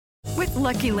With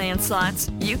Lucky Land Slots,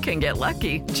 you can get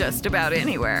lucky just about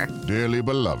anywhere. Dearly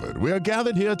beloved, we are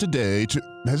gathered here today to...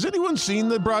 Has anyone seen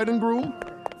the bride and groom?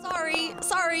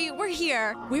 Sorry, we're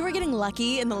here. We were getting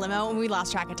lucky in the limo and we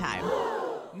lost track of time.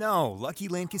 No, Lucky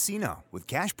Land Casino, with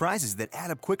cash prizes that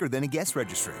add up quicker than a guest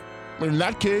registry. In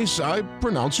that case, I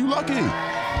pronounce you lucky.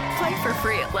 Play for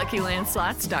free at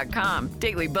LuckyLandSlots.com.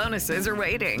 Daily bonuses are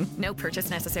waiting. No purchase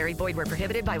necessary. Void where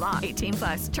prohibited by law.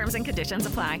 18+. Terms and conditions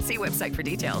apply. See website for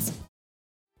details.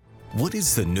 What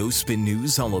is the No Spin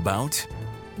News all about?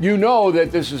 You know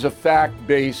that this is a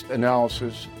fact-based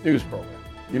analysis news program.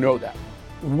 You know that.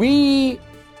 We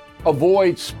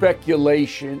avoid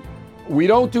speculation. We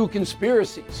don't do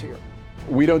conspiracies here.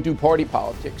 We don't do party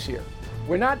politics here.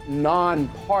 We're not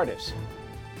nonpartisan.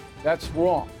 That's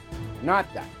wrong.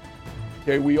 Not that.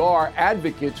 Okay, we are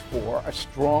advocates for a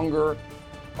stronger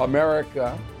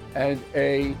America and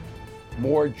a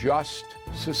more just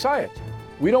society.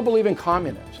 We don't believe in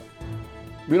communism.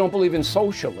 We don't believe in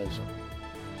socialism.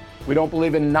 We don't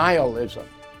believe in nihilism.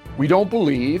 We don't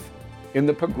believe in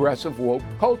the progressive woke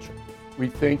culture. We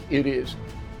think it is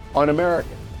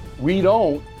un-American. We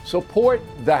don't support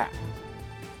that.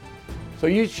 So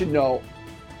you should know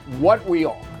what we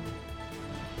are,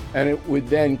 and it would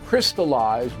then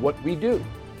crystallize what we do.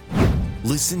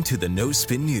 Listen to the No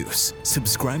Spin News.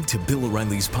 Subscribe to Bill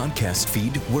O'Reilly's podcast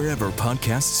feed wherever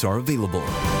podcasts are available.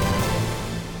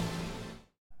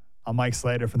 I'm Mike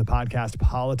Slater from the podcast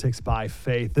Politics by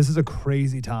Faith. This is a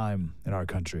crazy time in our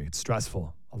country. It's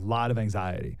stressful, a lot of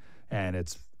anxiety, and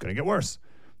it's going to get worse.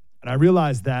 And I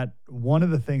realized that one of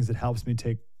the things that helps me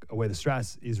take away the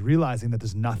stress is realizing that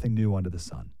there's nothing new under the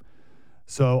sun.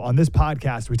 So on this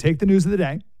podcast, we take the news of the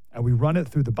day and we run it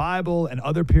through the Bible and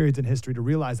other periods in history to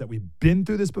realize that we've been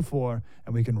through this before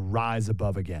and we can rise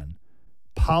above again.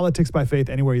 Politics by Faith,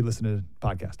 anywhere you listen to the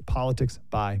podcast. Politics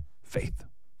by Faith.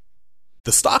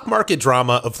 The stock market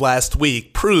drama of last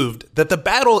week proved that the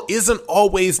battle isn't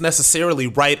always necessarily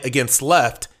right against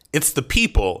left. It's the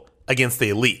people against the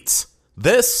elites.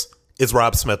 This is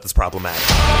Rob Smith is Problematic.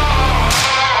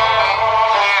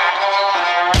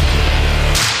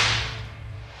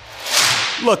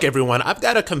 Look, everyone, I've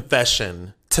got a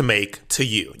confession to make to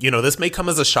you. You know, this may come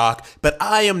as a shock, but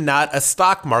I am not a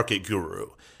stock market guru.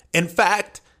 In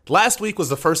fact, last week was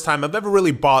the first time I've ever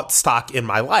really bought stock in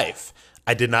my life.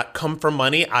 I did not come from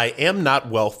money. I am not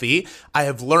wealthy. I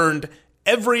have learned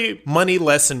every money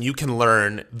lesson you can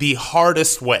learn the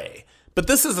hardest way. But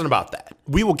this isn't about that.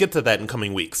 We will get to that in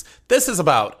coming weeks. This is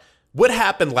about what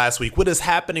happened last week, what is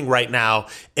happening right now,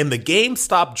 and the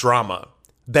GameStop drama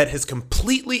that has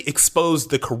completely exposed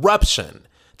the corruption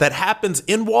that happens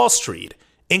in Wall Street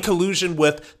in collusion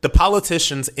with the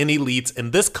politicians and elites in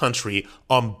this country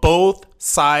on both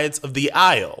sides of the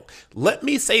aisle. Let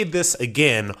me say this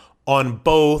again, on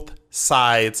both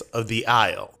sides of the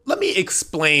aisle. Let me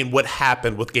explain what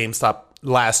happened with GameStop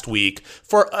last week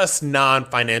for us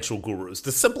non-financial gurus.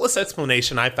 The simplest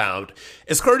explanation I found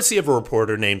is courtesy of a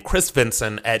reporter named Chris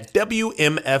Vinson at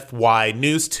WMFY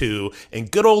News 2 in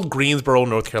good old Greensboro,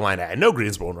 North Carolina. I know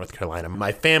Greensboro, North Carolina.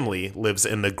 My family lives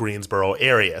in the Greensboro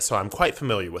area, so I'm quite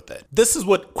familiar with it. This is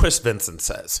what Chris Vinson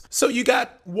says. So you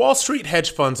got Wall Street hedge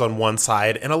funds on one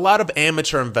side and a lot of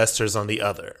amateur investors on the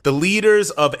other. The leaders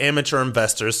of amateur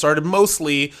investors started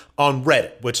mostly on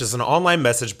Reddit, which is an online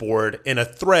message board in a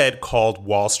thread called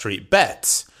Wall Street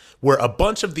Bets, where a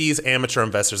bunch of these amateur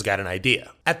investors got an idea.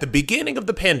 At the beginning of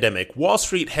the pandemic, Wall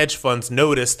Street hedge funds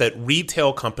noticed that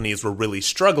retail companies were really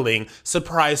struggling,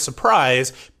 surprise,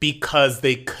 surprise, because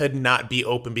they could not be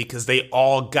open because they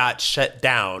all got shut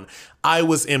down. I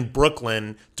was in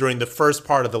Brooklyn during the first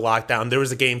part of the lockdown. There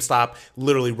was a GameStop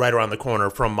literally right around the corner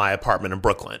from my apartment in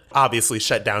Brooklyn. Obviously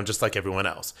shut down just like everyone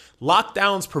else.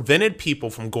 Lockdowns prevented people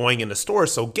from going into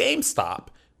stores, so GameStop,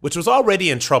 which was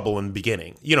already in trouble in the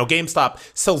beginning. You know, GameStop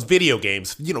sells video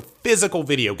games, physical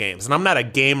video games. And I'm not a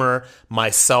gamer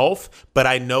myself, but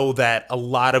I know that a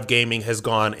lot of gaming has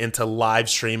gone into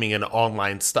live streaming and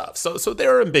online stuff. So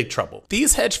they're in big trouble.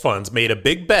 These hedge funds made a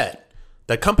big bet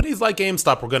that companies like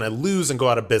GameStop were going to lose and go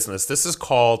out of business. This is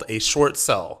called a short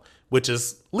sell, which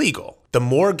is legal. The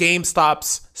more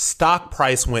GameStop's stock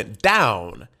price went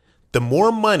down, the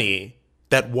more money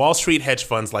that Wall Street hedge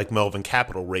funds like Melvin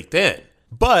Capital raked in.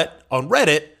 But on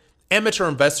Reddit, amateur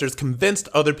investors convinced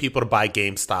other people to buy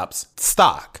GameStop's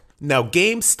stock. Now,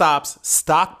 GameStop's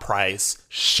stock price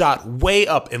shot way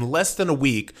up in less than a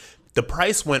week the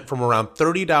price went from around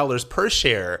 $30 per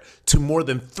share to more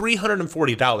than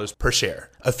 $340 per share.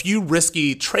 A few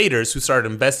risky traders who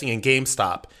started investing in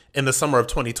GameStop in the summer of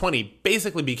 2020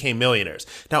 basically became millionaires.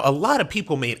 Now, a lot of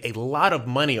people made a lot of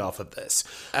money off of this.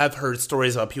 I've heard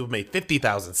stories about people made $50,000,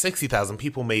 $60,000,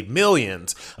 people made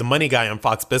millions. The money guy on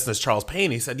Fox Business, Charles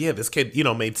Payne, he said, yeah, this kid,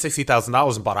 made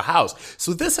 $60,000 and bought a house.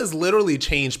 So this has literally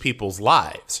changed people's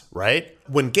lives, right?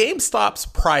 When GameStop's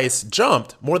price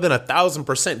jumped more than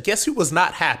 1,000%, guess who was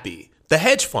not happy? The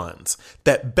hedge funds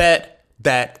that bet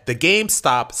that the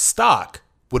GameStop stock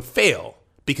would fail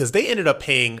because they ended up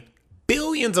paying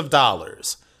billions of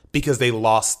dollars because they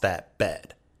lost that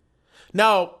bet.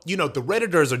 Now, the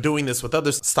Redditors are doing this with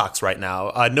other stocks right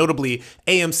now, notably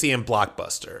AMC and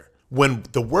Blockbuster. When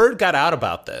the word got out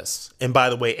about this, and by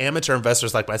the way, amateur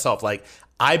investors like myself,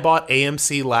 I bought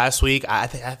AMC last week. I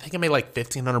think I made like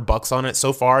 $1,500 on it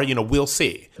so far. We'll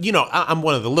see. I'm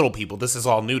one of the little people. This is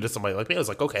all new to somebody like me. I was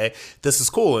like, okay, this is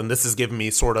cool. And this is giving me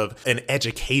sort of an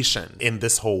education in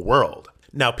this whole world.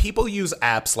 Now, people use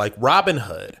apps like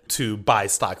Robinhood to buy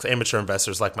stocks. Amateur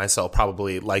investors like myself,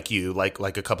 probably like you, like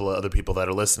a couple of other people that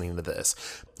are listening to this.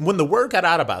 When the word got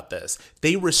out about this,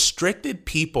 they restricted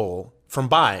people from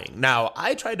buying. Now,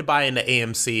 I tried to buy into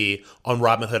AMC on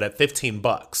Robinhood at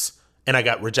 $15 and I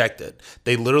got rejected.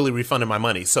 They literally refunded my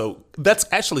money. So that's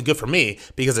actually good for me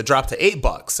because it dropped to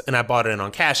 $8 and I bought it in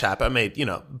on Cash App. I made,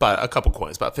 about a couple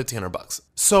coins, about $1,500.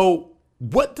 So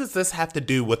what does this have to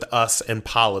do with us and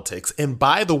politics? And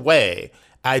by the way,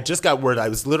 I just got word, I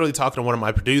was literally talking to one of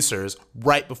my producers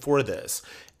right before this,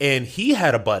 and he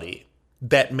had a buddy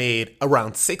that made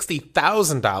around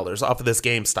 $60,000 off of this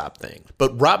GameStop thing.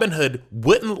 But Robinhood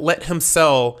wouldn't let him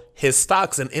sell his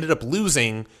stocks and ended up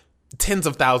losing tens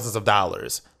of thousands of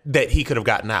dollars that he could have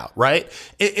gotten out, right?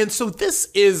 And so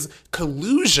this is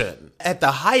collusion at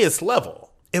the highest level.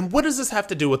 And what does this have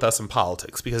to do with us in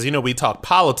politics? Because, we talk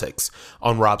politics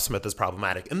on Rob Smith is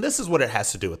Problematic. And this is what it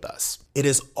has to do with us. It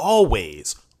is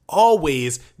always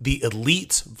the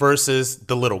elite versus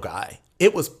the little guy.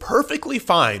 It was perfectly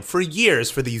fine for years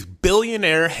for these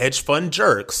billionaire hedge fund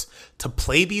jerks to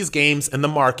play these games in the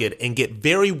market and get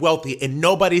very wealthy, and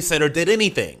nobody said or did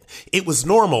anything. It was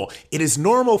normal. It is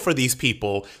normal for these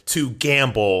people to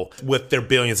gamble with their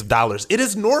billions of dollars. It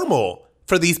is normal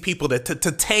for these people to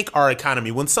tank our economy.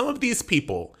 When some of these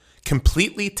people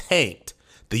completely tanked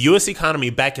the U.S. economy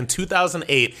back in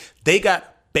 2008, they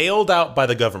got bailed out by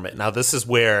the government. Now, this is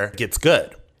where it gets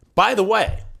good. By the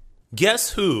way,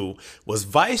 guess who was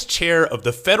vice chair of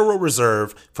the Federal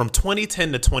Reserve from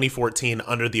 2010 to 2014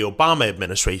 under the Obama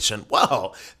administration?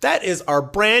 Well, that is our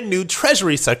brand new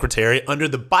Treasury Secretary under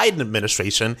the Biden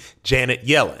administration, Janet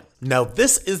Yellen. Now,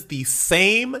 this is the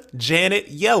same Janet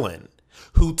Yellen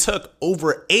who took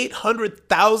over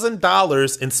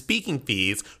 $800,000 in speaking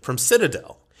fees from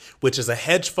Citadel, which is a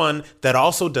hedge fund that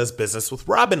also does business with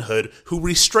Robinhood, who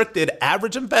restricted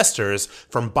average investors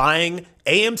from buying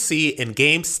AMC and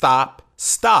GameStop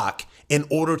stock in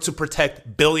order to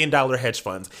protect billion-dollar hedge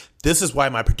funds. This is why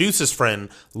my producer's friend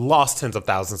lost tens of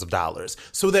thousands of dollars,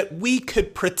 so that we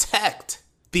could protect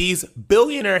these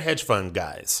billionaire hedge fund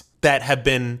guys that have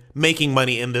been making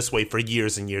money in this way for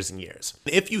years and years and years.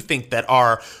 If you think that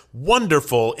our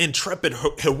wonderful, intrepid,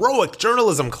 heroic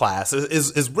journalism class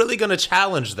is really going to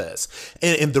challenge this,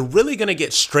 and they're really going to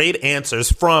get straight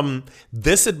answers from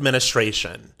this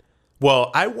administration,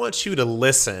 well, I want you to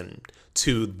listen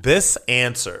to this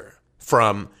answer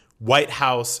from White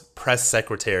House Press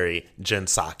Secretary Jen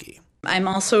Psaki. I'm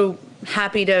also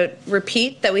happy to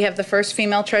repeat that we have the first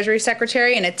female Treasury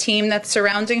Secretary and a team that's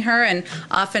surrounding her, and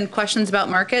often questions about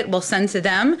market we'll send to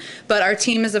them. But our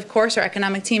team is, of course, our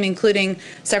economic team, including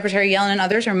Secretary Yellen and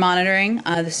others, are monitoring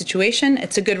the situation.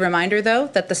 It's a good reminder, though,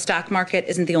 that the stock market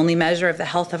isn't the only measure of the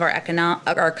health of our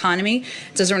economy.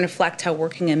 It doesn't reflect how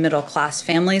working and middle-class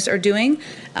families are doing.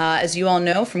 As you all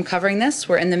know from covering this,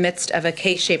 we're in the midst of a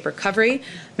K-shaped recovery.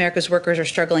 America's workers are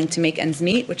struggling to make ends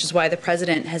meet, which is why the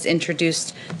president has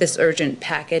introduced this urgent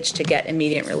package to get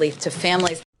immediate relief to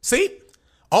families. See?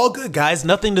 All good, guys.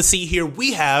 Nothing to see here.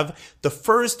 We have the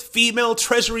first female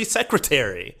Treasury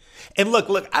Secretary. And look,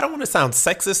 I don't want to sound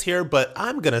sexist here, but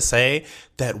I'm going to say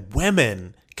that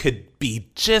women could be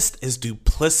just as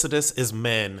duplicitous as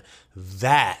men.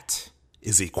 That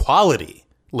is equality,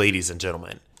 ladies and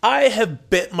gentlemen. I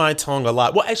have bit my tongue a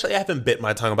lot. Well, actually, I haven't bit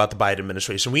my tongue about the Biden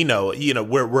administration. We know,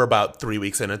 we're about 3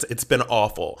 weeks in. It's been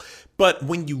awful. But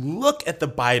when you look at the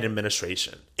Biden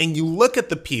administration and you look at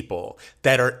the people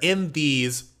that are in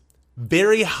these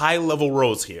very high-level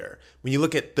roles here, when you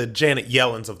look at the Janet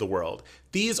Yellens of the world,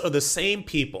 these are the same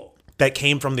people that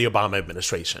came from the Obama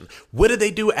administration. What did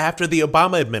they do after the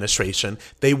Obama administration?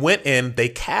 They went in, they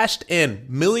cashed in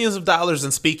millions of dollars in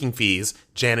speaking fees,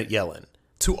 Janet Yellen,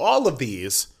 to all of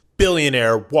these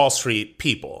billionaire Wall Street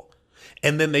people.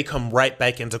 And then they come right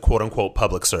back into quote unquote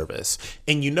public service.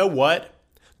 And you know what?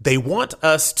 They want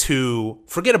us to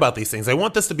forget about these things. They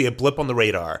want this to be a blip on the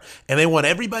radar, and they want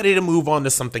everybody to move on to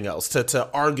something else, to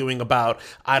arguing about,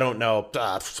 I don't know,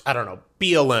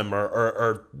 BLM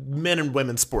or men and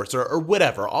women's sports or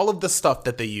whatever, all of the stuff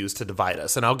that they use to divide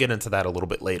us. And I'll get into that a little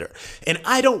bit later. And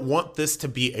I don't want this to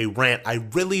be a rant. I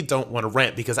really don't want to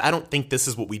rant because I don't think this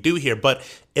is what we do here. But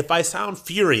if I sound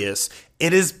furious,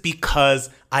 it is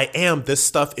because I am. This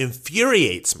stuff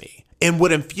infuriates me. And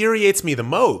what infuriates me the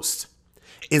most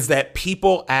is that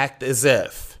people act as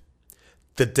if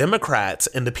the Democrats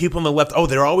and the people on the left,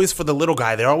 they're always for the little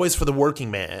guy. They're always for the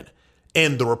working man.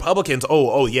 And the Republicans,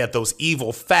 yeah, those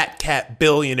evil fat cat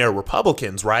billionaire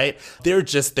Republicans, right? They're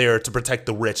just there to protect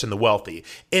the rich and the wealthy.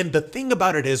 And the thing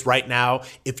about it is right now,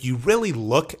 if you really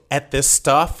look at this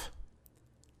stuff,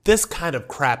 this kind of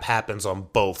crap happens on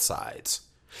both sides.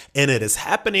 And it is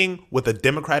happening with the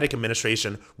Democratic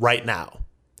administration right now.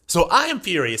 So I am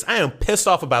furious. I am pissed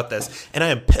off about this. And I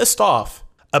am pissed off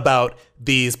about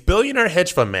these billionaire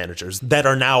hedge fund managers that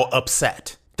are now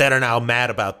upset, that are now mad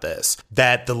about this,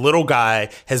 that the little guy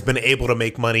has been able to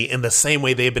make money in the same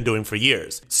way they've been doing for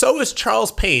years. So is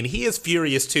Charles Payne. He is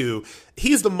furious too.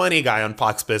 He's the money guy on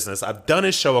Fox Business. I've done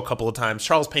his show a couple of times.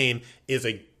 Charles Payne is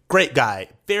a great guy.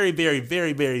 Very, very,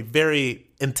 very, very, very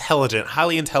intelligent,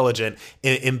 highly intelligent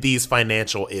in these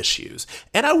financial issues.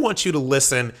 And I want you to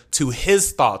listen to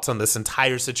his thoughts on this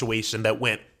entire situation that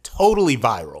went totally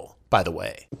viral, by the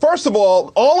way. First of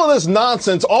all of this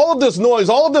nonsense, all of this noise,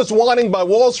 all of this whining by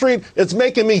Wall Street, it's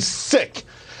making me sick.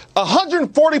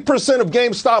 140% of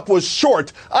GameStop was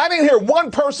short. I didn't hear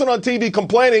one person on TV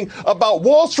complaining about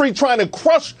Wall Street trying to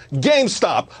crush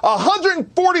GameStop.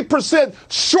 140%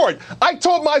 short. I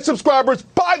told my subscribers,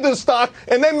 buy this stock,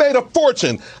 and they made a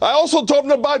fortune. I also told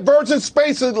them to buy Virgin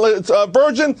Space.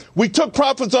 Virgin, we took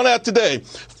profits on that today.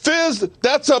 Fizz,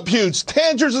 that's up huge.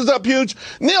 Tangers is up huge.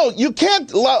 Neil, you can't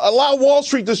allow Wall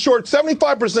Street to short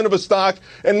 75% of a stock,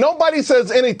 and nobody says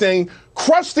anything.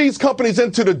 Crush these companies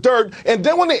into the dirt, and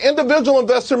then when the individual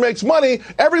investor makes money,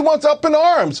 everyone's up in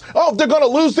arms. Oh, they're going to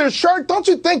lose their shirt. Don't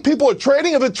you think people are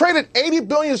trading? If it traded 80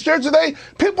 billion shares today,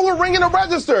 people are ringing the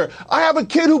register. I have a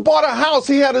kid who bought a house.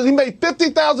 He made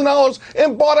 $50,000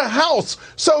 and bought a house.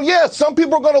 So yes, some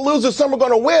people are going to lose and some are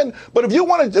going to win. But if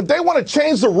they want to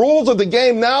change the rules of the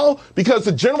game now because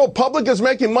the general public is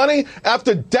making money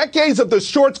after decades of the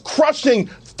shorts crushing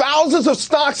thousands of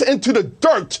stocks into the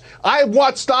dirt. I have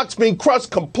watched stocks being crushed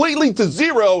completely to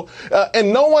zero,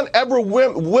 and no one ever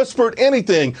whispered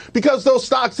anything because those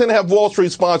stocks didn't have Wall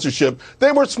Street sponsorship.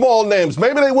 They were small names.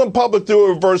 Maybe they went public through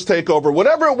a reverse takeover.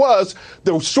 Whatever it was,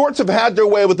 the shorts have had their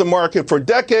way with the market for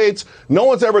decades. No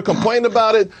one's ever complained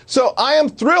about it. So I am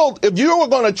thrilled. If you were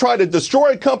going to try to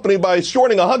destroy a company by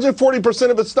shorting 140%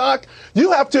 of its stock,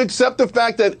 you have to accept the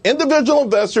fact that individual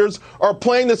investors are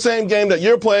playing the same game that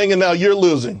you're playing, and now you're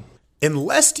losing.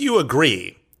 Unless you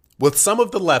agree with some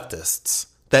of the leftists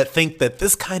that think that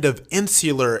this kind of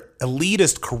insular,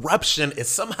 elitist corruption is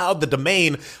somehow the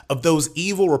domain of those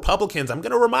evil Republicans, I'm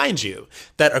going to remind you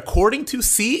that according to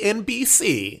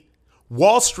CNBC,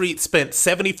 Wall Street spent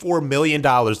 $74 million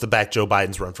to back Joe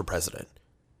Biden's run for president.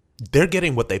 They're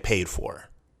getting what they paid for.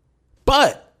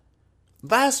 But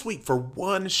last week, for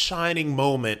one shining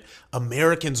moment,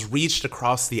 Americans reached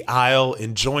across the aisle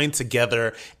and joined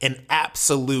together in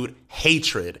absolute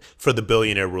hatred for the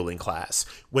billionaire ruling class.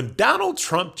 When Donald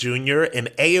Trump Jr. and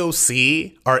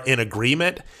AOC are in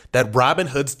agreement that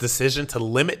Robinhood's decision to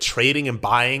limit trading and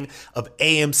buying of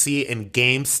AMC and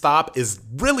GameStop is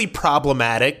really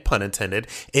problematic, pun intended,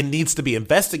 and needs to be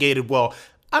investigated, well,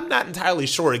 I'm not entirely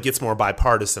sure it gets more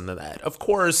bipartisan than that. Of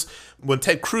course, when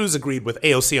Ted Cruz agreed with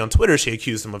AOC on Twitter, she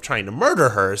accused him of trying to murder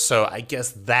her, so I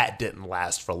guess that didn't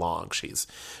last for long. She's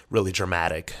really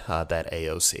dramatic, that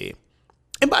AOC.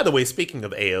 And by the way, speaking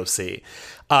of AOC,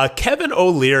 Kevin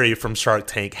O'Leary from Shark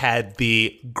Tank had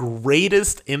the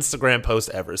greatest Instagram post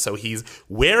ever. So he's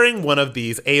wearing one of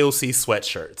these AOC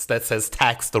sweatshirts that says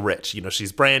tax the rich. You know,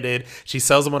 she's branded. She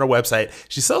sells them on her website.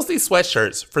 She sells these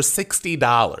sweatshirts for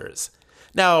 $60.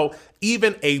 Now,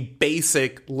 even a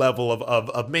basic level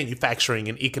of manufacturing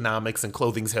and economics and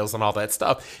clothing sales and all that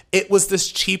stuff, it was this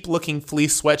cheap looking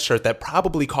fleece sweatshirt that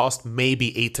probably cost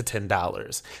maybe $8 to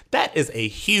 $10. That is a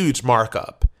huge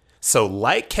markup. So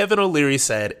like Kevin O'Leary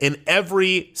said, in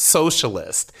every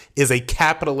socialist is a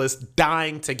capitalist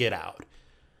dying to get out.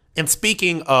 And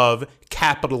speaking of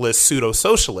capitalist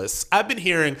pseudo-socialists, I've been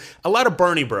hearing a lot of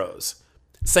Bernie bros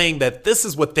saying that this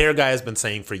is what their guy has been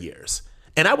saying for years.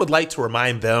 And I would like to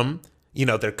remind them,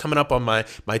 they're coming up on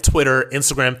my Twitter,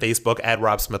 Instagram, Facebook,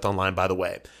 @RobSmithOnline, by the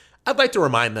way. I'd like to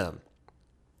remind them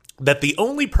that the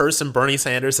only person Bernie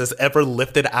Sanders has ever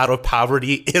lifted out of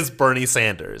poverty is Bernie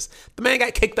Sanders. The man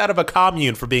got kicked out of a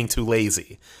commune for being too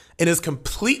lazy and is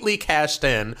completely cashed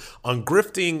in on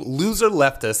grifting loser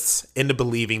leftists into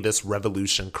believing this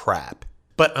revolution crap.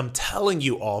 But I'm telling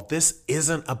you all, this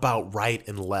isn't about right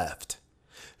and left.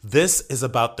 This is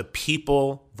about the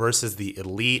people versus the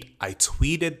elite. I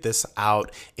tweeted this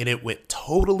out and it went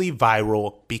totally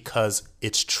viral because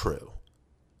it's true.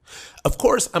 Of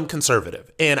course, I'm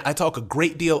conservative and I talk a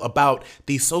great deal about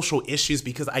these social issues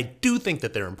because I do think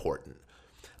that they're important.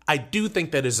 I do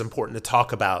think that it's important to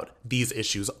talk about these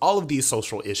issues, all of these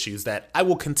social issues that I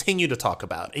will continue to talk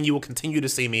about, and you will continue to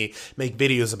see me make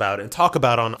videos about and talk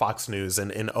about on Fox News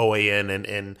and OAN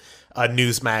and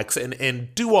Newsmax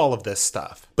and do all of this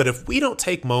stuff. But if we don't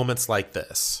take moments like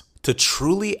this to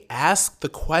truly ask the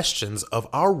questions of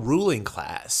our ruling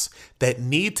class that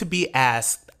need to be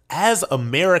asked as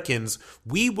Americans,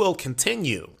 we will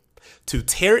continue to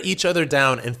tear each other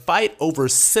down and fight over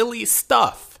silly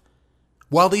stuff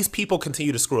while these people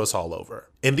continue to screw us all over.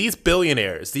 And these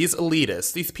billionaires, these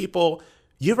elitists, these people,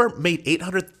 you ever made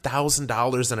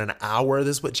 $800,000 in an hour?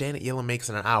 This is what Janet Yellen makes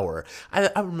in an hour.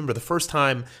 I remember the first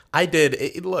time I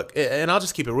did, look, and I'll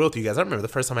just keep it real with you guys. I remember the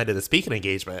first time I did a speaking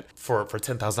engagement for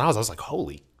 $10,000. I was like,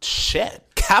 holy shit,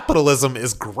 capitalism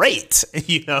is great,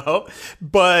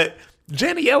 But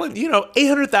Janet Yellen,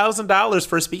 $800,000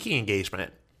 for a speaking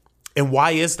engagement. And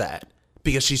why is that?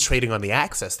 Because she's trading on the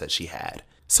access that she had.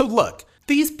 So look,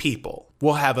 these people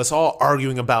will have us all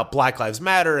arguing about Black Lives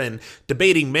Matter and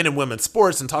debating men and women's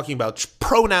sports and talking about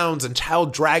pronouns and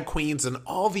child drag queens and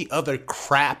all the other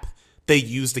crap they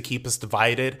use to keep us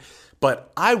divided.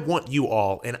 But I want you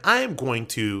all, and I am going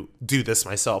to do this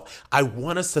myself, I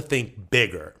want us to think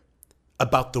bigger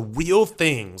about the real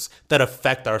things that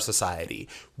affect our society.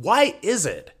 Why is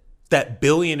it that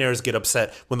billionaires get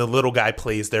upset when the little guy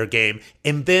plays their game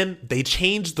and then they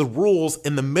change the rules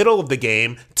in the middle of the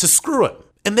game to screw him?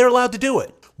 And they're allowed to do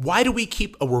it. Why do we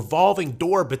keep a revolving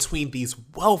door between these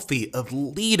wealthy,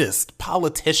 elitist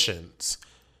politicians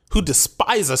who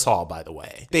despise us all, by the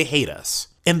way? They hate us.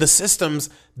 And the systems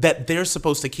that they're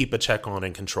supposed to keep a check on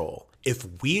and control. If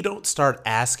we don't start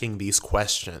asking these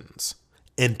questions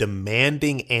and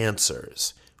demanding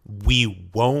answers, we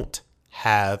won't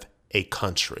have a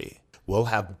country. We'll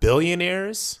have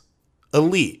billionaires,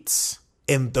 elites,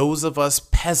 and those of us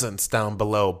peasants down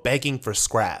below begging for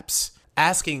scraps,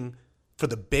 asking for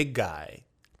the big guy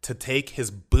to take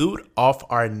his boot off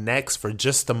our necks for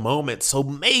just a moment so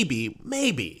maybe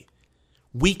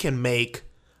we can make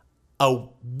a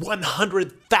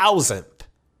 100,000th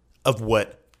of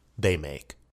what they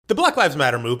make. The Black Lives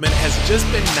Matter movement has just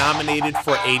been nominated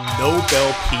for a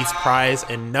Nobel Peace Prize,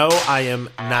 and no, I am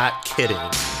not kidding.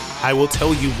 I will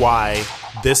tell you why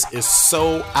this is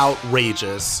so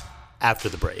outrageous after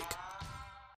the break.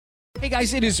 Hey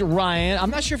guys, it is Ryan.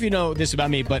 I'm not sure if you know this about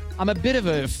me, but I'm a bit of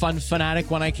a fun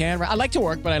fanatic when I can. I like to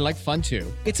work, but I like fun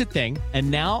too. It's a thing. And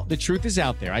now the truth is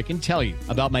out there. I can tell you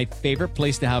about my favorite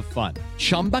place to have fun.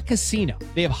 Chumba Casino.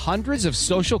 They have hundreds of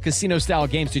social casino style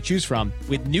games to choose from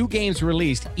with new games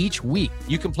released each week.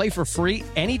 You can play for free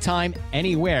anytime,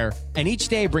 anywhere. And each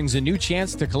day brings a new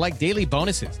chance to collect daily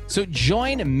bonuses. So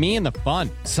join me in the fun.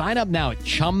 Sign up now at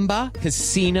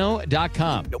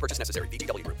ChumbaCasino.com. No purchase necessary.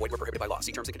 VGW. Void where prohibited by law.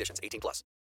 See terms and conditions. 18+.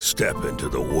 Step into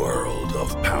the world of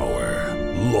power,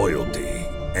 loyalty,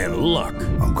 and luck.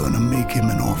 I'm gonna make him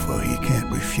an offer he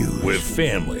can't refuse. With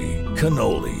family,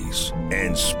 cannolis,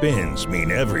 and spins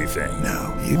mean everything.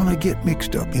 Now, you wanna get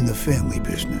mixed up in the family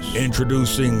business.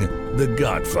 Introducing The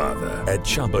Godfather at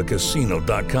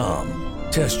ChumbaCasino.com.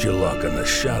 Test your luck in the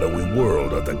shadowy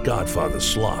world of The Godfather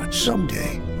slot.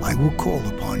 Someday, I will call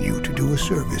upon you to do a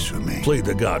service for me. Play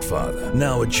The Godfather,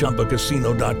 now at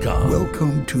ChumbaCasino.com.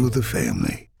 Welcome to the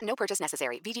family. No purchase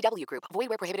necessary. VGW Group. Void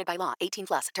where prohibited by law.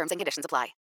 18+. Terms and conditions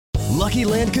apply. Lucky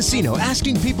Land Casino,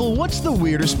 asking people, what's the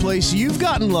weirdest place you've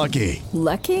gotten lucky?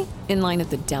 Lucky? In line at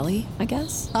the deli, I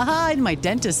guess? Aha, in my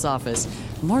dentist's office.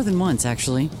 More than once,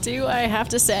 actually. Do I have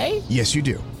to say? Yes, you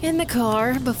do. In the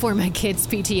car before my kids'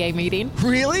 PTA meeting.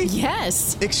 Really?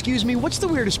 Yes. Excuse me, what's the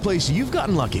weirdest place you've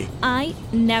gotten lucky? I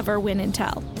never win and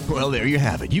tell. Well, there you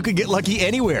have it. You can get lucky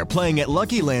anywhere, playing at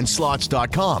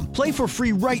LuckyLandSlots.com. Play for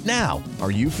free right now. Are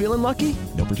you feeling lucky?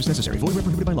 No purchase necessary. Void where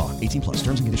prohibited by law. 18+.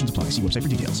 Terms and conditions apply. See website for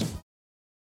details.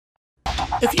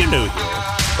 If you're new here,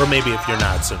 or maybe if you're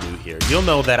not so new here, you'll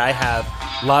know that I have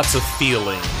lots of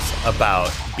feelings about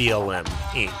BLM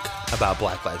Inc., about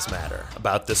Black Lives Matter,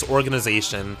 about this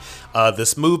organization,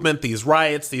 this movement, these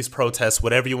riots, these protests,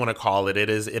 whatever you want to call it. It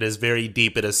is very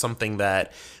deep. It is something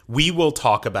that we will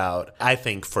talk about, I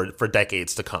think, for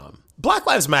decades to come. Black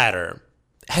Lives Matter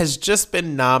has just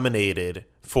been nominated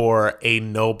for a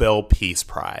Nobel Peace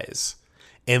Prize.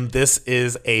 And this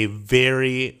is a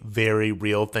very, very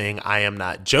real thing. I am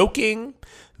not joking.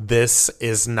 This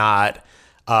is not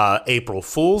April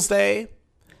Fool's Day.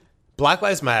 Black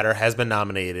Lives Matter has been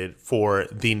nominated for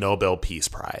the Nobel Peace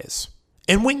Prize.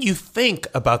 And when you think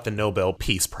about the Nobel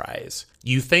Peace Prize,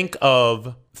 you think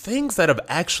of things that have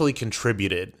actually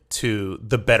contributed to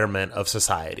the betterment of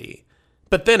society.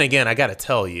 But then again, I got to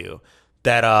tell you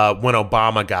that when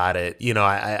Obama got it,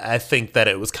 I think that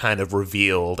it was kind of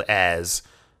revealed as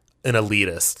an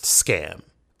elitist scam.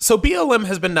 So BLM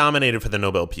has been nominated for the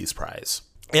Nobel Peace Prize.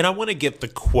 And I want to get the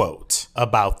quote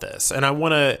about this. And I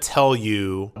want to tell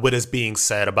you what is being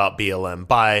said about BLM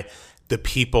by the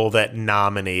people that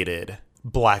nominated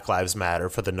Black Lives Matter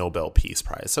for the Nobel Peace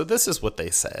Prize. So this is what they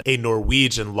said. A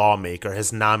Norwegian lawmaker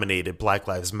has nominated Black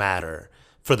Lives Matter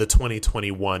for the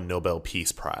 2021 Nobel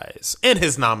Peace Prize. In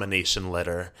his nomination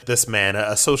letter, this man,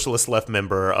 a socialist left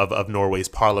member of Norway's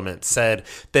parliament, said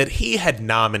that he had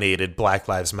nominated Black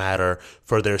Lives Matter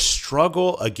for their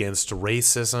struggle against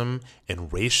racism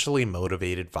and racially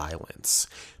motivated violence.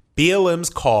 BLM's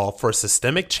call for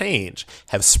systemic change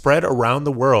have spread around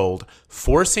the world,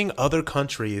 forcing other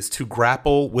countries to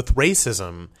grapple with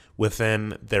racism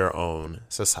within their own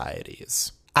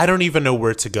societies. I don't even know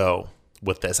where to go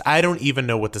with this. I don't even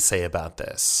know what to say about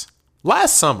this.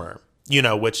 Last summer,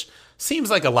 which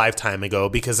seems like a lifetime ago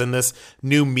because in this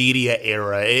new media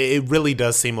era, it really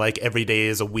does seem like every day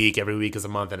is a week, every week is a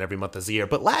month, and every month is a year.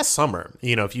 But last summer,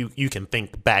 if you can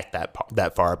think back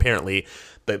that far, apparently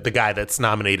the guy that's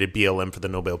nominated BLM for the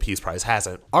Nobel Peace Prize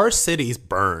hasn't. Our cities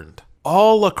burned.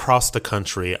 All across the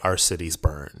country, our cities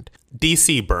burned.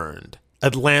 DC burned.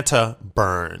 Atlanta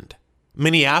burned.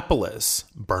 Minneapolis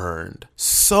burned.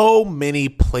 So many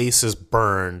places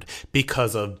burned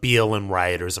because of BLM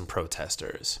rioters and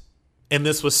protesters. And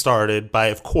this was started by,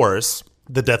 of course,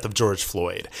 the death of George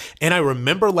Floyd. And I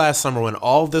remember last summer when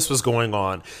all this was going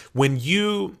on, when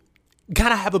you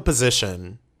kind of have a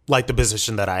position like the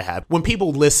position that I have, when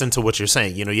people listen to what you're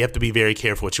saying, you have to be very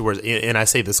careful what you words. And I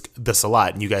say this a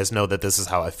lot, and you guys know that this is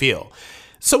how I feel.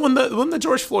 So when the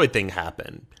George Floyd thing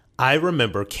happened, I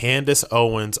remember Candace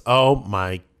Owens, oh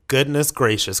my goodness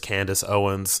gracious, Candace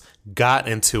Owens got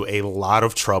into a lot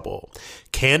of trouble.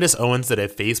 Candace Owens did a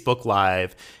Facebook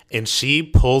Live, and she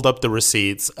pulled up the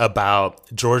receipts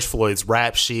about George Floyd's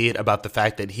rap sheet, about the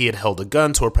fact that he had held a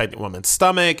gun to a pregnant woman's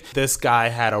stomach. This guy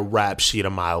had a rap sheet a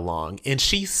mile long, and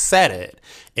she said it,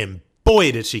 and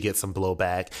boy, did she get some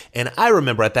blowback. And I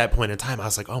remember at that point in time, I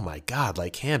was like, oh my God,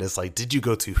 like Candace, like, did you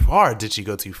go too far? Did she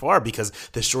go too far? Because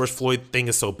this George Floyd thing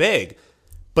is so big.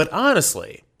 But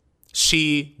honestly,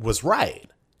 she was right,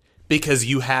 because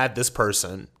you had this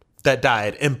person that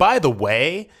died. And by the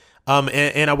way,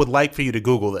 and I would like for you to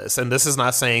Google this, and this is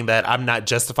not saying that I'm not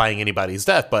justifying anybody's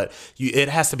death, but it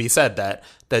has to be said that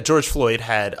George Floyd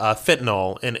had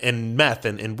fentanyl and meth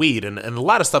and weed and a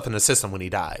lot of stuff in the system when he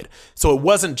died. So it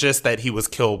wasn't just that he was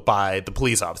killed by the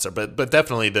police officer, but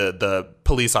definitely the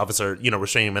police officer,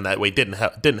 restraining him in that way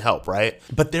didn't help, right?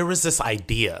 But there was this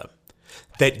idea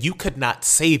that you could not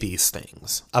say these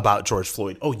things about George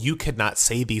Floyd. Oh, you could not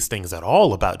say these things at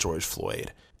all about George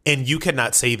Floyd. And you could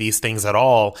not say these things at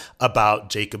all about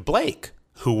Jacob Blake,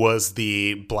 who was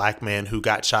the black man who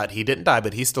got shot. He didn't die,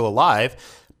 but he's still alive.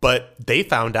 But they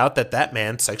found out that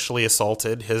man sexually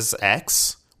assaulted his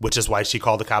ex, which is why she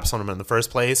called the cops on him in the first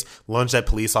place, lunged at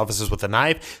police officers with a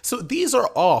knife. So these are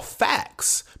all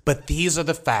facts, but these are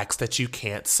the facts that you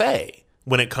can't say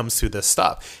when it comes to this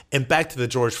stuff. And back to the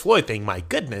George Floyd thing, my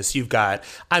goodness, he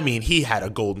had a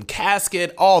golden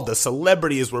casket. All the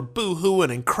celebrities were boo-hooing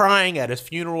and crying at his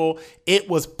funeral. It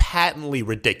was patently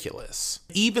ridiculous.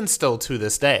 Even still to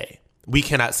this day, we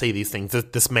cannot say these things.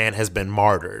 This man has been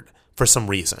martyred for some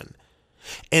reason.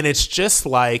 And it's just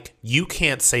like you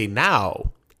can't say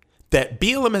now that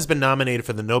BLM has been nominated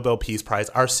for the Nobel Peace Prize.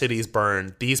 Our cities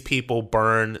burn. These people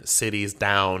burn cities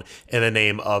down in the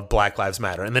name of Black Lives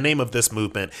Matter, in the name of this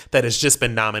movement that has just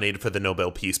been nominated for the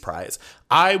Nobel Peace Prize.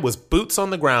 I was boots on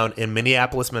the ground in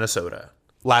Minneapolis, Minnesota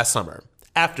last summer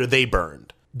after they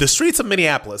burned. The streets of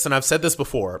Minneapolis, and I've said this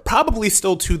before, probably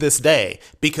still to this day,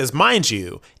 because mind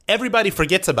you, everybody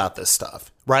forgets about this stuff,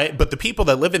 right? But the people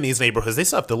that live in these neighborhoods, they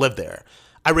still have to live there.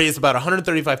 I raised about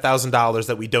 $135,000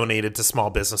 that we donated to small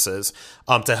businesses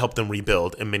to help them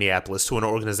rebuild in Minneapolis to an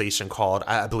organization called,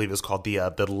 I believe it's called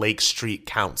the Lake Street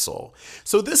Council.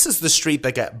 So this is the street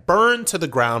that got burned to the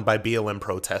ground by BLM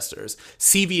protesters.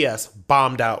 CVS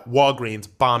bombed out, Walgreens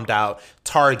bombed out,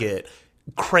 Target,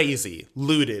 crazy,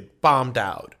 looted, bombed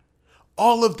out.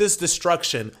 All of this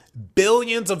destruction,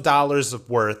 billions of dollars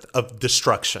worth of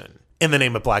destruction in the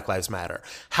name of Black Lives Matter.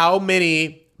 How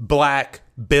many Black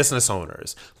business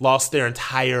owners lost their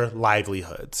entire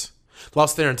livelihoods,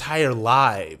 lost their entire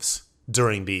lives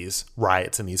during these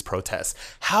riots and these protests?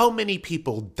 How many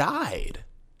people died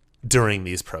during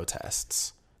these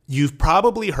protests? You've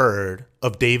probably heard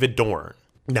of David Dorn.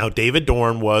 Now, David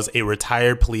Dorn was a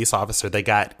retired police officer that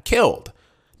got killed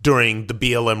during the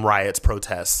BLM riots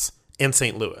protests in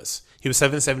St. Louis. He was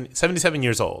 77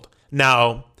 years old.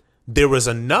 Now, there was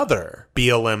another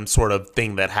BLM sort of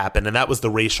thing that happened, and that was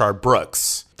the Rayshard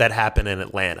Brooks that happened in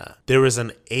Atlanta. There was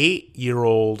an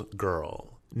 8-year-old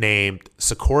girl named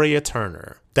Sequoia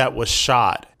Turner that was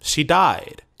shot. She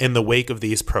died in the wake of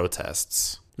these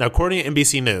protests. Now, according to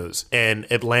NBC News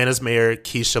and Atlanta's Mayor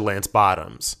Keisha Lance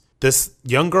Bottoms, this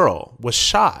young girl was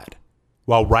shot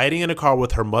while riding in a car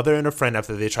with her mother and a friend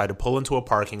after they tried to pull into a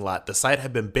parking lot. The site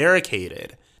had been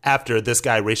barricaded after this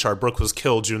guy, Rayshard Brooks, was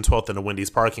killed June 12th in a Wendy's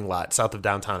parking lot south of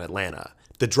downtown Atlanta.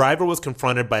 The driver was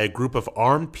confronted by a group of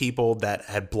armed people that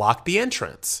had blocked the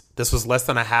entrance. This was less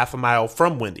than a half a mile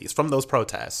from Wendy's, from those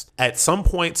protests. At some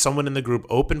point, someone in the group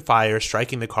opened fire,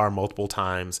 striking the car multiple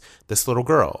times. This little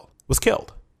girl was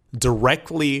killed,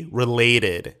 directly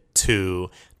related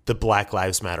to the Black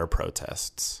Lives Matter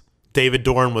protests. David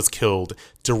Dorn was killed,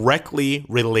 directly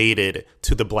related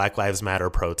to the Black Lives Matter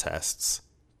protests.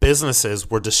 Businesses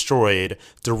were destroyed,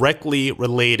 directly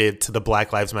related to the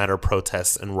Black Lives Matter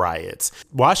protests and riots.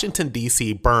 Washington,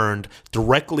 D.C. burned,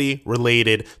 directly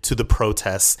related to the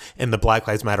protests and the Black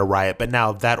Lives Matter riot. But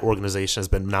now that organization has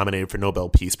been nominated for Nobel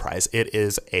Peace Prize. It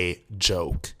is a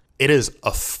joke. It is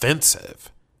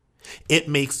offensive. It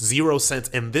makes zero sense.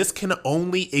 And this can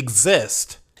only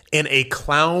exist in a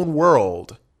clown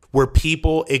world where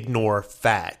people ignore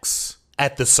facts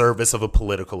at the service of a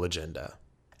political agenda.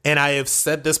 And I have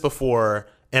said this before,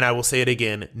 and I will say it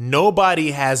again. Nobody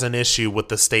has an issue with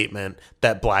the statement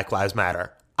that Black Lives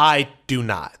Matter. I do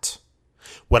not.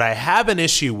 What I have an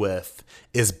issue with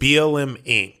is BLM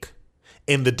Inc.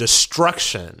 and the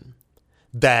destruction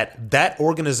that that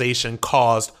organization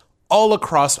caused all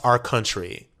across our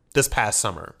country this past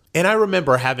summer. And I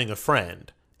remember having a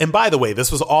friend. And by the way,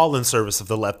 this was all in service of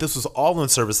the left. This was all in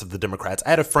service of the Democrats. I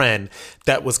had a friend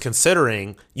that was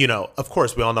considering, of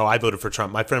course, we all know I voted for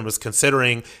Trump. My friend was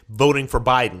considering voting for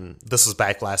Biden. This was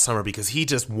back last summer because he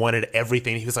just wanted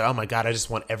everything. He was like, oh my God, I just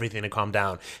want everything to calm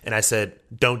down. And I said,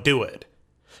 don't do it.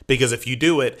 Because if you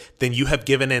do it, then you have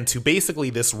given in to basically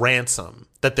this ransom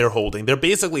that they're holding. They're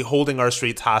basically holding our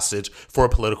streets hostage for a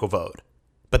political vote.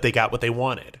 But they got what they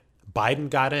wanted.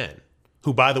 Biden got in,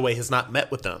 who, by the way, has not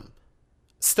met with them.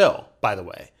 Still, by the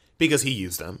way, because he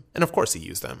used them. And of course he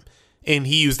used them. And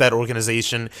he used that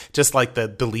organization just like the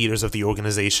leaders of the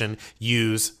organization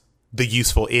use the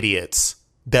useful idiots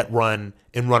that run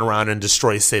around and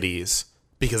destroy cities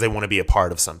because they want to be a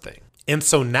part of something. And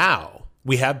so now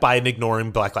we have Biden ignoring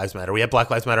Black Lives Matter. We have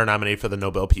Black Lives Matter nominated for the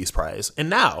Nobel Peace Prize. And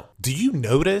now, do you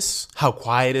notice how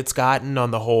quiet it's gotten on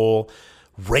the whole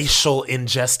racial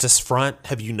injustice front?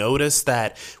 Have you noticed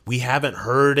that we haven't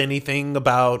heard anything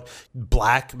about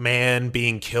black man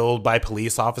being killed by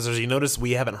police officers? You notice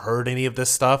we haven't heard any of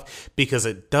this stuff because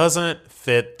it doesn't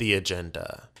fit the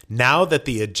agenda. Now that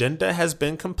the agenda has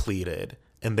been completed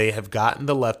and they have gotten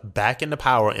the left back into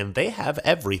power and they have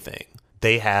everything.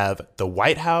 They have the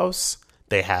White House,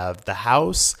 they have the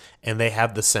House, and they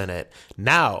have the Senate.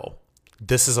 Now,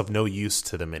 this is of no use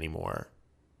to them anymore.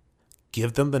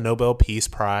 Give them the Nobel Peace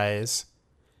Prize.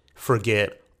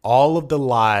 Forget all of the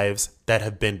lives that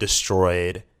have been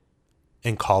destroyed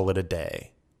and call it a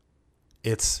day.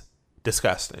 It's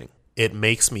disgusting. It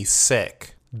makes me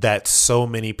sick that so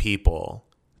many people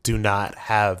do not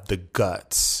have the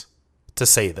guts to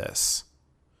say this.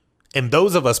 And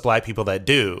those of us black people that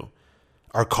do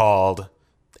are called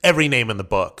every name in the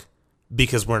book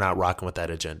because we're not rocking with that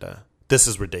agenda. This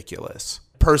is ridiculous.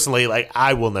 Personally,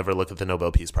 I will never look at the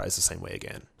Nobel Peace Prize the same way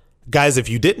again. Guys, if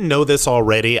you didn't know this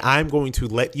already, I'm going to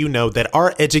let you know that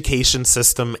our education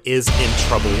system is in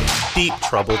trouble, deep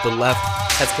trouble. The left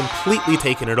has completely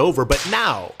taken it over, but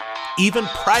now even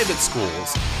private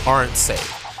schools aren't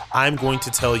safe. I'm going to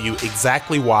tell you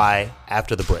exactly why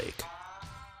after the break.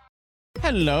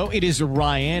 Hello, it is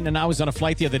Ryan, and I was on a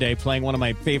flight the other day playing one of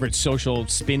my favorite social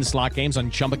spin slot games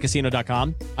on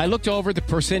ChumbaCasino.com. I looked over at the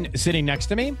person sitting next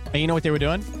to me, and you know what they were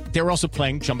doing? They were also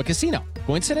playing Chumba Casino.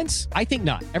 Coincidence? I think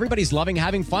not. Everybody's loving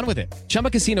having fun with it. Chumba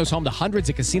Casino is home to hundreds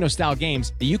of casino-style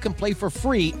games that you can play for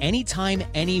free anytime,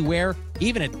 anywhere,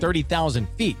 even at 30,000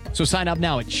 feet. So sign up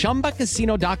now at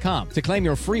ChumbaCasino.com to claim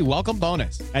your free welcome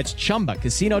bonus. That's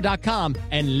ChumbaCasino.com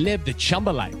and live the Chumba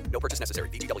life. No purchase necessary.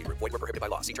 VGW. Void were prohibited by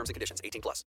law. See terms and conditions.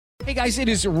 18+. Hey guys, it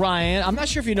is Ryan. I'm not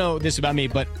sure if you know this about me,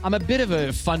 but I'm a bit of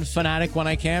a fun fanatic when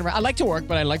I can. I like to work,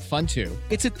 but I like fun too.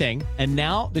 It's a thing. And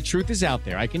now the truth is out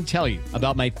there. I can tell you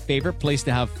about my favorite place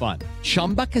to have fun.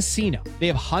 Chumba Casino. They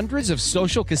have hundreds of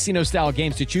social casino style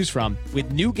games to choose from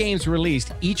with new games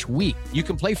released each week. You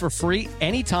can play for free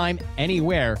anytime,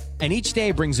 anywhere. And each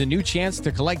day brings a new chance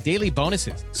to collect daily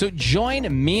bonuses. So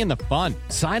join me in the fun.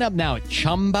 Sign up now at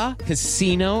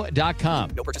ChumbaCasino.com.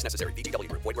 No purchase necessary.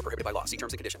 VGW. Void were prohibited by law. See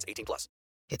terms and conditions. 18+.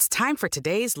 It's time for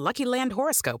today's Lucky Land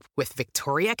horoscope with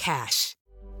Victoria Cash.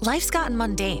 Life's gotten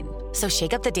mundane, so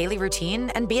shake up the daily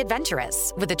routine and be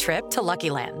adventurous with a trip to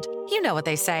Lucky Land. You know what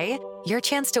they say. Your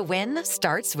chance to win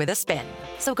starts with a spin.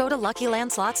 So go to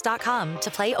LuckyLandSlots.com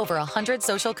to play over 100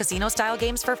 social casino-style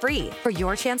games for free for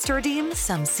your chance to redeem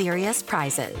some serious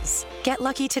prizes. Get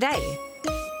lucky today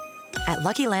at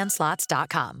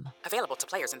LuckyLandSlots.com. Available to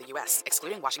players in the U.S.,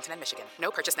 excluding Washington and Michigan.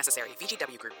 No purchase necessary.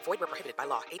 VGW Group. Void where prohibited by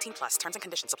law. 18+. Terms and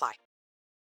conditions apply.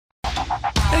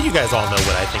 Now, you guys all know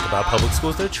what I think about public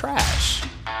schools. They're trash.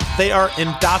 They are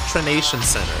indoctrination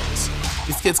centers.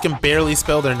 These kids can barely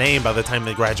spell their name by the time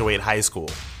they graduate high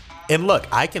school. And look,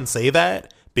 I can say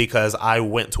that because I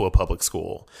went to a public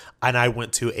school. And I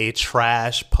went to a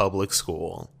trash public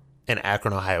school in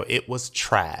Akron, Ohio. It was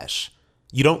trash.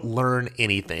 You don't learn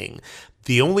anything.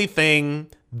 The only thing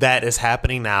that is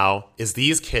happening now is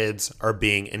these kids are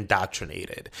being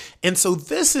indoctrinated. And so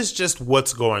this is just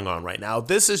what's going on right now.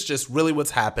 This is just really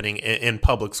what's happening in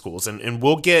public schools. And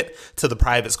we'll get to the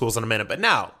private schools in a minute. But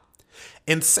now,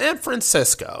 in San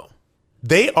Francisco,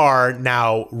 they are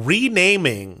now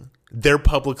renaming their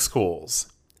public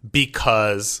schools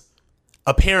because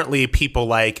apparently people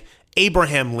like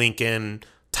Abraham Lincoln,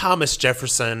 Thomas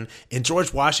Jefferson, and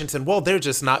George Washington, well, they're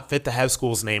just not fit to have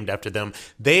schools named after them.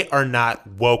 They are not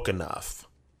woke enough.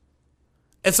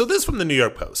 And so this is from the New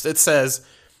York Post. It says,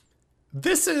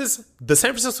 this is the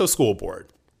San Francisco School Board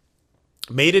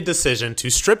made a decision to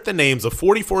strip the names of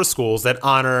 44 schools that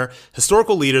honor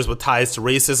historical leaders with ties to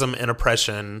racism and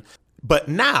oppression. But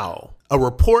now a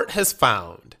report has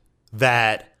found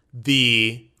that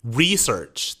the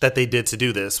research that they did to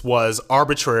do this was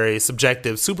arbitrary,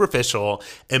 subjective, superficial,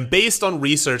 and based on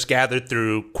research gathered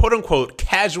through quote unquote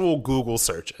casual Google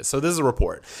searches. So this is a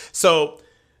report. So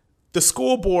the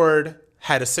school board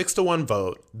had a 6-1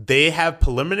 vote. They have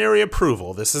preliminary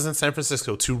approval. This is in San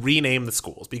Francisco to rename the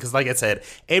schools because, like I said,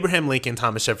 Abraham Lincoln,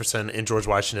 Thomas Jefferson, and George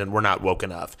Washington were not woke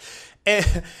enough.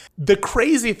 And the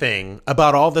crazy thing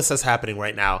about all this that's happening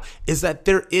right now is that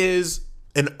there is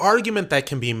an argument that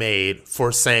can be made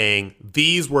for saying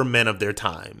these were men of their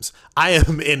times. I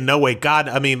am in no way God.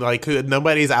 I mean, like,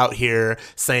 nobody's out here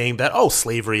saying that, oh,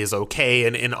 slavery is okay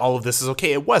and all of this is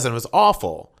okay. It wasn't. It was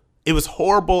awful. It was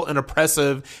horrible and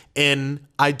oppressive. And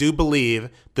I do believe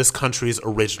this country's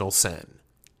original sin.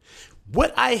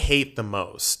 What I hate the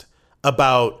most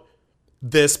about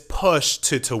this push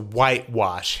to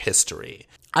whitewash history,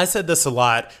 I said this a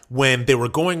lot when they were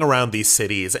going around these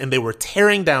cities and they were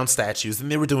tearing down statues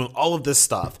and they were doing all of this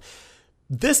stuff.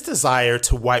 This desire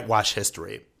to whitewash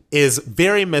history is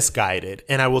very misguided,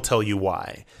 and I will tell you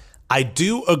why. I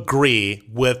do agree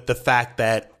with the fact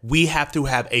that we have to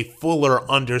have a fuller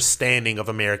understanding of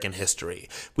American history.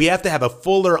 We have to have a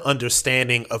fuller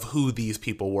understanding of who these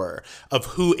people were, of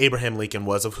who Abraham Lincoln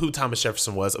was, of who Thomas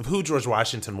Jefferson was, of who George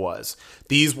Washington was.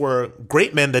 These were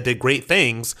great men that did great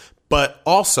things, but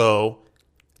also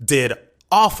did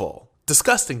awful,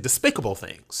 disgusting, despicable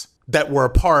things that were a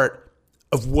part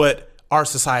of what our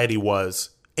society was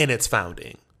in its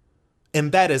founding.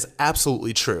 And that is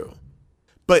absolutely true.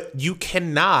 But you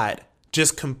cannot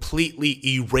just completely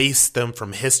erase them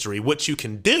from history. What you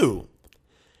can do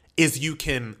is you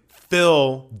can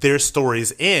fill their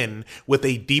stories in with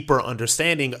a deeper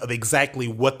understanding of exactly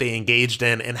what they engaged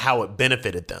in and how it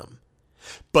benefited them.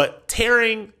 But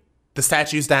tearing the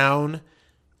statues down,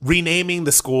 renaming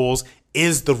the schools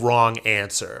is the wrong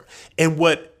answer. And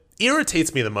what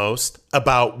irritates me the most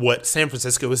about what San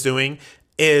Francisco is doing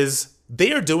is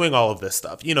they are doing all of this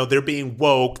stuff. You know, they're being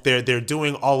woke. They're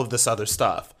doing all of this other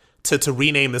stuff to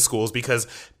rename the schools because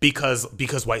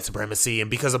white supremacy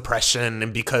and because oppression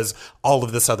and because all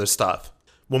of this other stuff.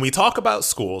 when we talk about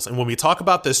schools and when we talk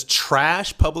about this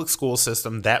trash public school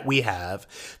system that we have,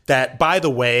 that, by the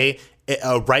way,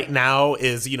 right now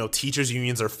is, teachers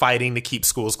unions are fighting to keep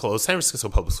schools closed. San Francisco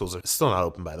public schools are still not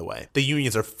open, by the way. The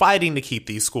unions are fighting to keep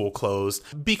these schools closed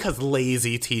because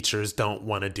lazy teachers don't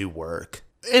want to do work.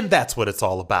 And that's what it's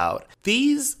all about.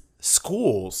 These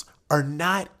schools are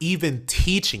not even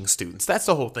teaching students. That's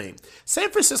the whole thing.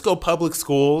 San Francisco public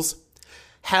schools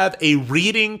have a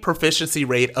reading proficiency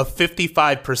rate of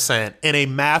 55% and a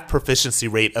math proficiency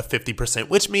rate of 50%,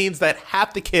 which means that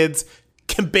half the kids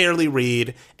can barely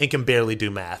read and can barely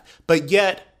do math. But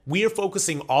yet we are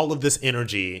focusing all of this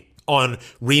energy on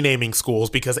renaming schools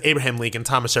because Abraham Lincoln,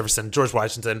 Thomas Jefferson, George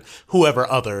Washington, whoever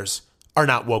others are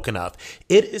not woke enough.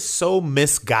 It is so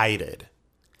misguided.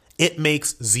 It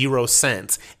makes zero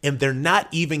sense. And they're not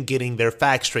even getting their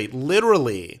facts straight.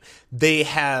 Literally, they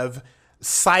have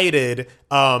cited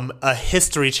a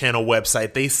History Channel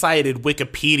website. They cited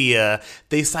Wikipedia.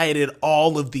 They cited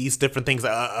all of these different things,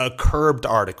 a Curbed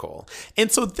article.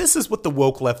 And so this is what the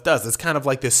woke left does. It's kind of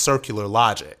like this circular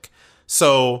logic.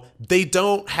 So they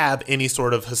don't have any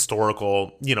sort of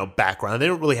historical, background. They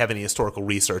don't really have any historical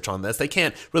research on this. They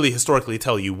can't really historically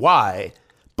tell you why,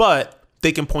 but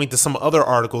they can point to some other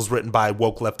articles written by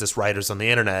woke leftist writers on the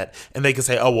internet, and they can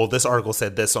say, oh, well, this article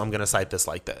said this, so I'm going to cite this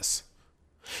like this.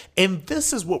 And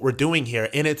this is what we're doing here,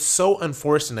 and it's so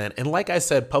unfortunate. And like I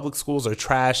said, public schools are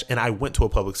trash, and I went to a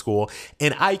public school,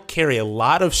 and I carry a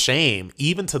lot of shame,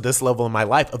 even to this level in my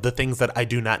life, of the things that I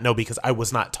do not know because I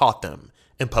was not taught them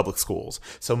in public schools.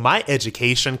 So my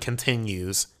education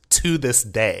continues to this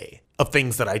day of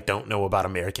things that I don't know about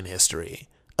American history,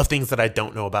 of things that I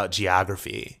don't know about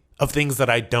geography, of things that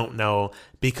I don't know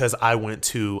because I went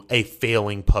to a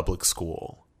failing public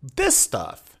school. This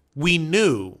stuff we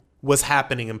knew was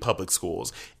happening in public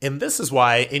schools. And this is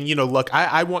why, and look,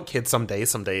 I want kids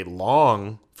someday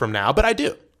long from now, but I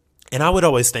do. And I would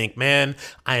always think, man,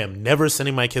 I am never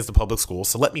sending my kids to public school.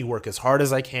 So let me work as hard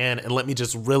as I can and let me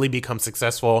just really become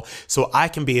successful so I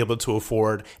can be able to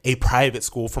afford a private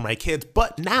school for my kids.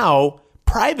 But now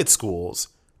private schools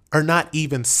are not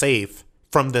even safe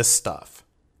from this stuff.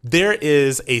 There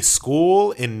is a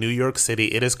school in New York City.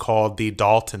 It is called the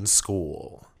Dalton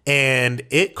School. And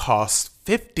it costs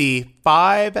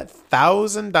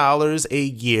 $55,000 a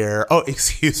year. Oh,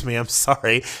 excuse me. I'm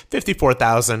sorry.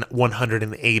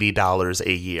 $54,180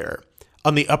 a year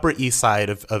on the Upper East Side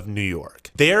of New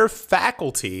York. Their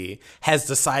faculty has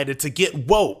decided to get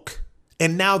woke.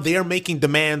 And now they're making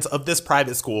demands of this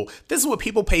private school. This is what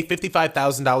people pay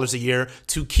 $55,000 a year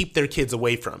to keep their kids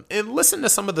away from. And listen to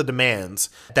some of the demands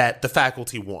that the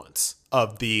faculty wants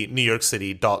of the New York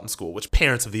City Dalton School, which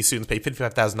parents of these students pay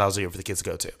 $55,000 a year for the kids to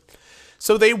go to.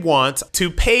 So they want to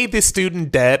pay the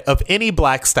student debt of any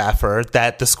black staffer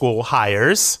that the school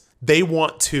hires. They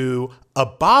want to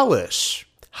abolish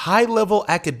high-level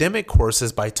academic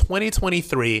courses by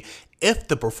 2023 if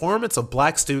the performance of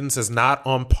black students is not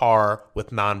on par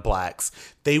with non-blacks.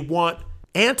 They want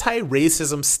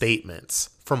anti-racism statements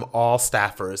from all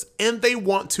staffers, and they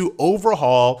want to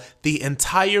overhaul the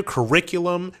entire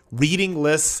curriculum, reading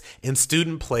lists, and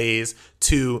student plays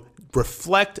to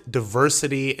reflect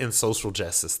diversity and social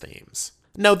justice themes.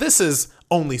 Now, this is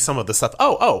only some of the stuff.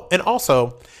 And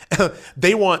also,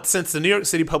 they want, since the New York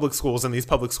City public schools and these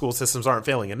public school systems aren't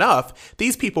failing enough,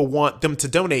 these people want them to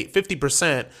donate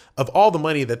 50% of all the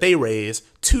money that they raise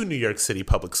to New York City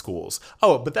public schools.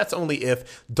 Oh, but that's only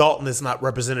if Dalton is not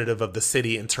representative of the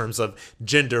city in terms of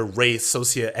gender, race,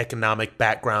 socioeconomic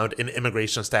background, and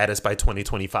immigration status by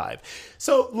 2025.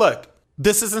 So look,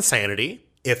 this is insanity.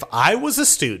 If I was a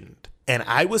student and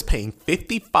I was paying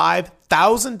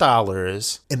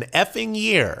 $55,000 an effing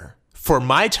year for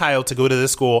my child to go to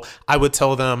this school, I would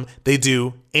tell them they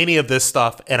do any of this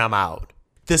stuff and I'm out.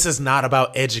 This is not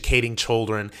about educating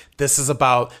children. This is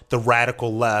about the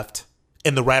radical left.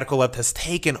 And the radical left has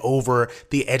taken over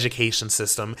the education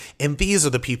system. And these are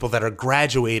the people that are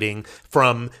graduating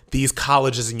from these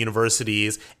colleges and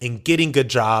universities and getting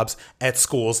good jobs at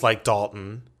schools like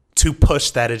Dalton to push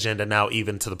that agenda now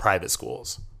even to the private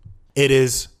schools. It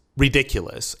is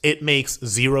ridiculous. It makes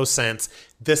zero sense.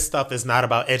 This stuff is not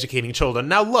about educating children.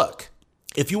 Now, look,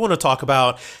 if you want to talk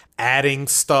about adding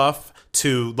stuff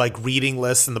to like reading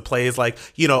lists and the plays, like,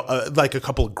 like a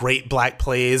couple of great black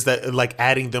plays that like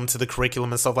adding them to the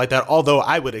curriculum and stuff like that. Although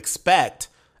I would expect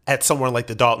at somewhere like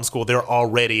the Dalton School, they're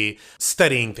already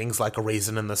studying things like A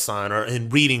Raisin in the Sun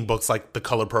and reading books like The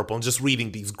Color Purple and just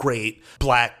reading these great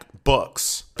black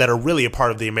books that are really a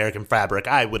part of the American fabric.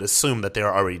 I would assume that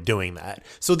they're already doing that.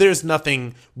 So there's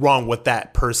nothing wrong with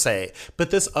that per se.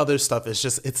 But this other stuff is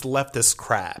just, it's leftist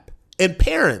crap. And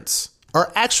parents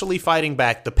are actually fighting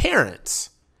back. The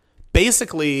parents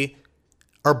basically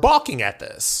are balking at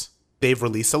this. They've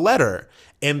released a letter,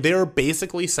 and they're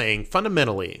basically saying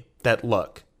fundamentally that,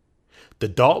 look, the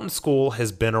Dalton School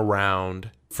has been around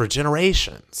for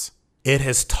generations. It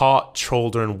has taught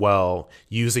children well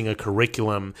using a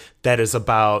curriculum that is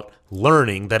about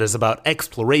learning, that is about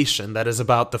exploration, that is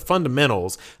about the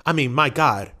fundamentals. I mean, my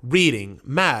God, reading,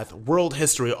 math, world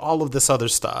history, all of this other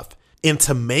stuff. And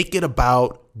to make it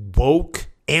about woke,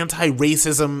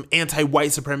 anti-racism,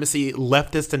 anti-white supremacy,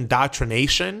 leftist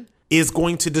indoctrination is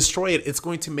going to destroy it. It's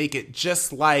going to make it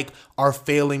just like our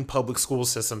failing public school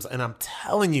systems. And I'm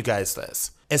telling you guys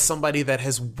this, as somebody that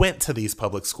has went to these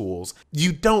public schools,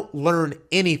 you don't learn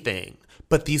anything,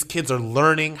 but these kids are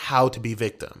learning how to be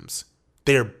victims.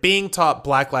 They're being taught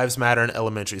Black Lives Matter in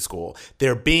elementary school.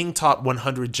 They're being taught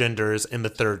 100 genders in the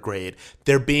 3rd grade.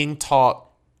 They're being taught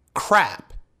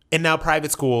crap. And now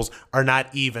private schools are not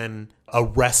even a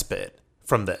respite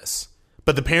from this.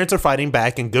 But the parents are fighting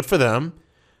back, and good for them.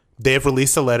 They have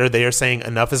released a letter. They are saying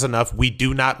enough is enough. We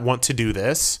do not want to do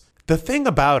this. The thing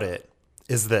about it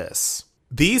is this.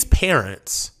 These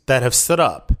parents that have stood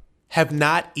up have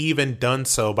not even done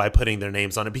so by putting their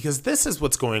names on it, because this is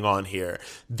what's going on here.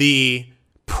 The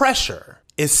pressure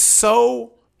is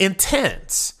so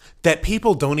intense that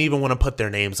people don't even want to put their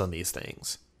names on these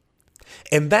things.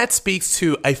 And that speaks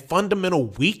to a fundamental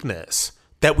weakness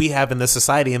that we have in this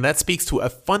society. And that speaks to a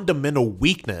fundamental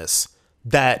weakness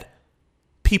that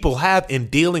people have in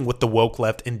dealing with the woke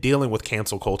left and dealing with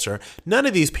cancel culture. None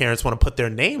of these parents want to put their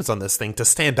names on this thing to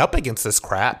stand up against this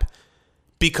crap,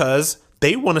 because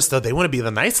they want to be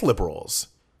the nice liberals.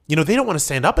 You know, they don't want to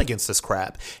stand up against this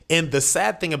crap. And the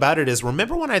sad thing about it is,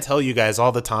 remember when I tell you guys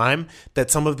all the time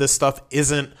that some of this stuff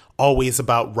isn't always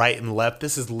about right and left?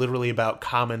 This is literally about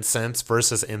common sense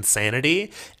versus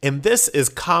insanity. And this is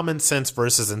common sense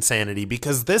versus insanity,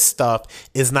 because this stuff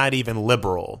is not even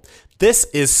liberal. This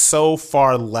is so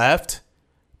far left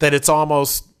that it's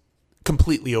almost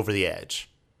completely over the edge.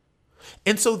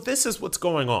 And so this is what's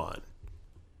going on.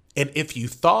 And if you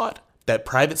thought that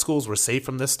private schools were safe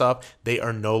from this stuff, they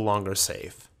are no longer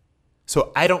safe.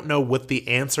 So I don't know what the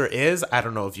answer is. I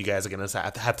don't know if you guys are going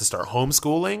to have to start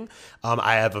homeschooling.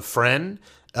 I have a friend,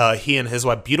 he and his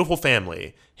wife, beautiful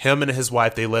family. Him and his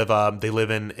wife, they live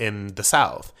in the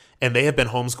South, and they have been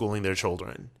homeschooling their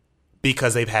children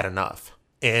because they've had enough.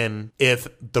 And if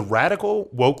the radical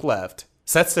woke left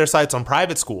sets their sights on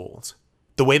private schools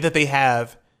the way that they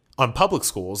have on public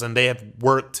schools, and they have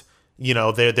worked, you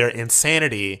know, their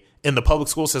insanity in the public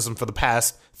school system for the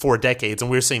past 4 decades, and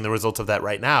we're seeing the results of that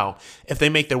right now. If they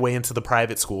make their way into the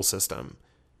private school system,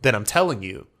 then I'm telling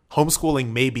you, homeschooling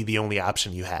may be the only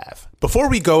option you have. Before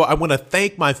we go, I want to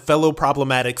thank my fellow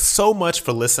Problematics so much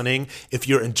for listening. If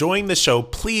you're enjoying the show,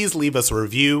 please leave us a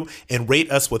review and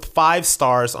rate us with 5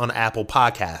 stars on Apple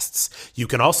Podcasts. You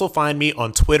can also find me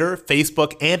on Twitter,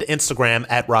 Facebook, and Instagram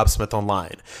at Rob Smith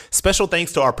Online. Special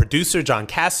thanks to our producer, John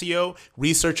Cassio,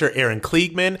 researcher Aaron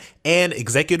Kliegman, and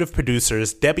executive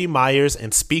producers Debbie Myers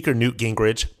and speaker Newt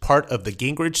Gingrich, part of the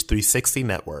Gingrich 360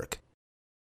 Network.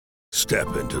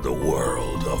 Step into the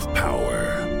world of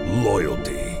power,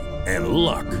 loyalty, and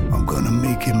luck. I'm gonna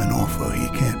make him an offer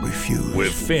he can't refuse.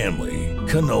 With family,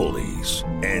 cannolis,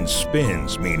 and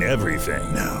spins mean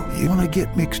everything. Now, you wanna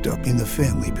get mixed up in the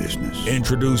family business.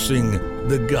 Introducing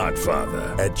The Godfather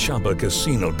at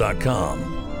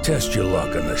ChumbaCasino.com. Test your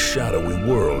luck in the shadowy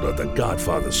world of The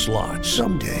Godfather slot.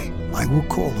 Someday, I will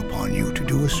call upon you to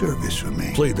do a service for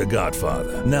me. Play The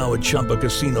Godfather now at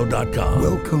ChumbaCasino.com.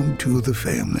 Welcome to the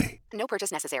family. No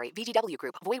purchase necessary. VGW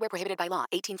Group. Void where prohibited by law.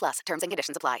 18 plus. Terms and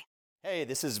conditions apply. Hey,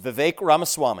 this is Vivek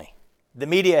Ramaswamy. The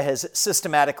media has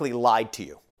systematically lied to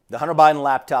you. The Hunter Biden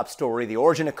laptop story, the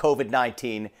origin of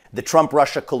COVID-19, the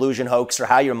Trump-Russia collusion hoax, or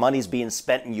how your money's being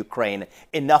spent in Ukraine.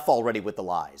 Enough already with the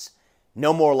lies.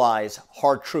 No more lies,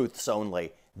 hard truths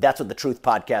only. That's what the Truth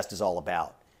Podcast is all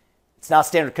about. It's not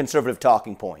standard conservative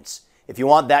talking points. If you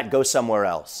want that, go somewhere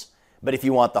else. But if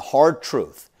you want the hard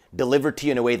truth delivered to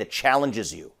you in a way that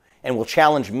challenges you and will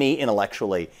challenge me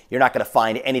intellectually, you're not going to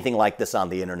find anything like this on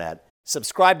the internet.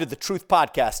 Subscribe to the Truth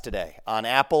Podcast today on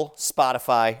Apple,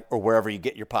 Spotify, or wherever you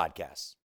get your podcasts.